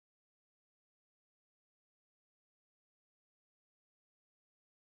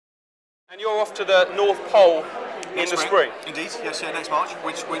And you're off to the North Pole in the spring. Indeed, yes, yeah, next March,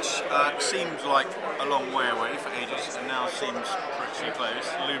 which seemed like a long way away for ages, and now seems pretty close,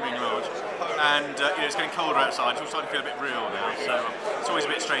 looming large. And it's getting colder outside, so it's starting to feel a bit real now. So it's always a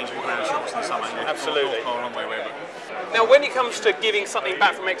bit strange walking around in shorts in the summer. Absolutely. North Pole, a long way away. Now, when it comes to giving something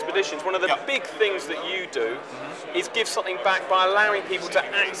back from expeditions, one of the big things that you do is give something back by allowing people to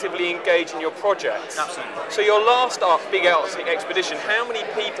actively engage in your projects. Absolutely. So your last big Arctic expedition, how many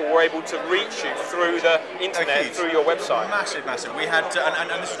people were able to reach you through the internet, through your website? Massive, massive. We had, and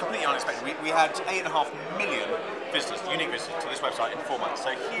this was completely unexpected, we had 8.5 million visitors, unique visitors to this website in 4 months.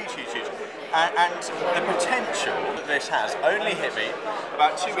 So huge, huge, huge. And the potential that this has only hit me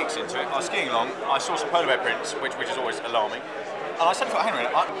about 2 weeks into it. I was skiing along, I saw some polar bear prints, which is always alarming. And I suddenly thought, hang on a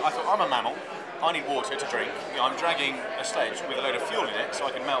minute, I thought, I'm a mammal, I need water to drink. I'm dragging a sledge with a load of fuel in it so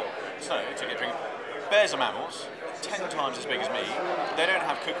I can melt snow to get drink. Bears are mammals, 10 times as big as me. They don't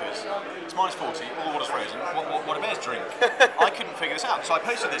have cookers. It's minus 40, all the water's frozen. What do bears drink? I couldn't figure this out. So I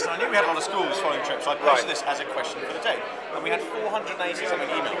posted this, and I knew we had a lot of schools following trips, so I posted this as a question for the day. And we had 480 something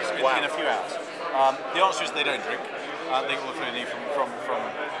emails in a few hours. The answer is they don't drink. They get all the food they need from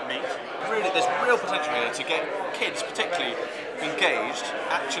meat. Really, there's real potential here to get kids, particularly, engaged,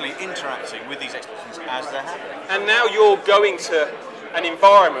 actually interacting with these expeditions as they're happening. And now you're going to an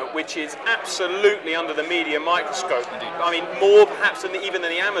environment which is absolutely under the media microscope. Indeed. I mean, more perhaps than even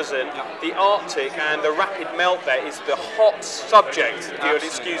than the Amazon, the Arctic and the rapid melt there is the hot subject, if you would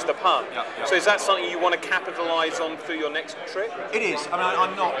excuse the pun. So is that something you want to capitalise on through your next trip? It is. I mean,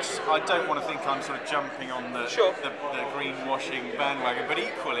 I don't want to think I'm sort of jumping on the greenwashing bandwagon, but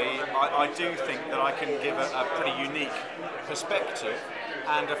equally, I do think that I can give a pretty unique perspective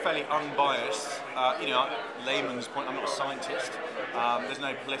and a fairly unbiased, layman's point. I'm not a scientist. There's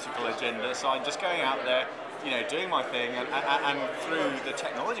no political agenda, so I'm just going out there, doing my thing, and through the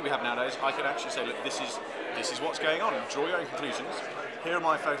technology we have nowadays, I can actually say, look, this is what's going on. Draw your own conclusions. Here are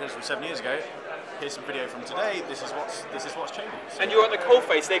my photos from 7 years ago. Here's some video from today. This is what's changing. So, and you're at the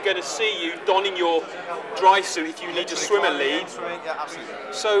coalface. They're going to see you donning your dry suit if you need to swim a lead. Yeah, absolutely.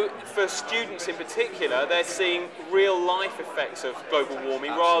 So for students in particular, they're seeing real life effects of global warming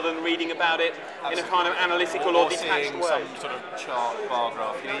rather than reading about it in a kind of analytical or detached way. Some sort of chart, bar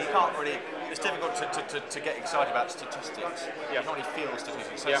graph. You can't really. It's difficult to get excited about statistics. You can't really feel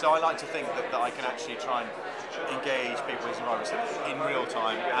statistics. So I like to think that I can actually try and engage people in these environments in real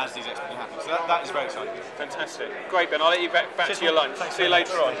time as these expeditions happen. So that is very exciting. Fantastic. Great, Ben. I'll let you back to your lunch. See you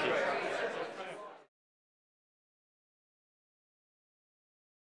later on. Thank you.